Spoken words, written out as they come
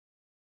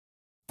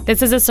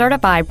This is a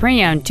certified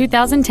pre-owned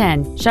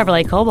 2010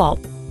 Chevrolet Cobalt.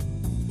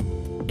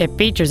 It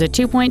features a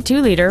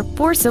 2.2-liter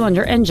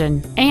four-cylinder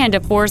engine and a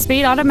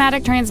 4-speed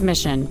automatic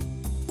transmission.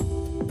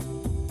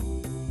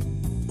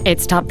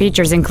 Its top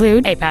features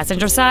include a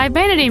passenger side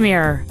vanity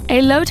mirror,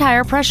 a low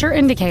tire pressure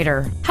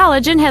indicator,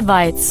 halogen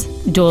headlights,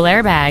 dual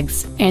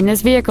airbags, and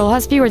this vehicle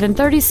has fewer than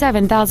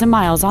 37,000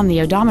 miles on the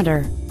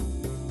odometer.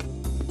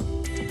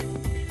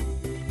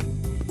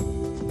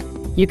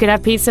 You could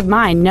have peace of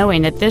mind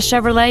knowing that this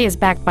Chevrolet is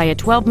backed by a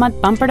 12-month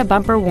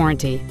bumper-to-bumper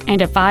warranty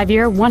and a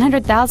 5-year,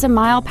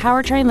 100,000-mile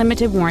powertrain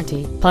limited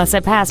warranty. Plus,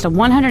 it passed a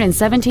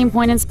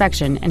 117-point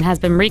inspection and has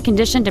been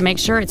reconditioned to make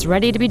sure it's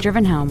ready to be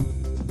driven home.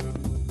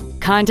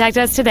 Contact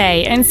us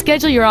today and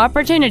schedule your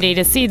opportunity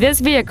to see this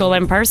vehicle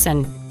in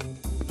person.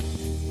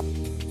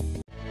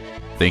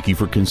 Thank you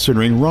for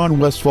considering Ron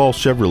Westphal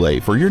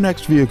Chevrolet for your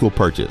next vehicle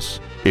purchase.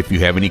 If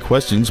you have any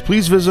questions,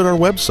 please visit our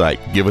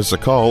website, give us a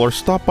call, or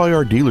stop by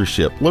our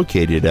dealership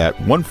located at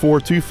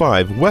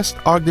 1425 West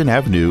Ogden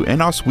Avenue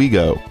in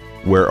Oswego,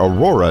 where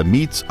Aurora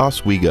meets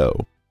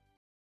Oswego.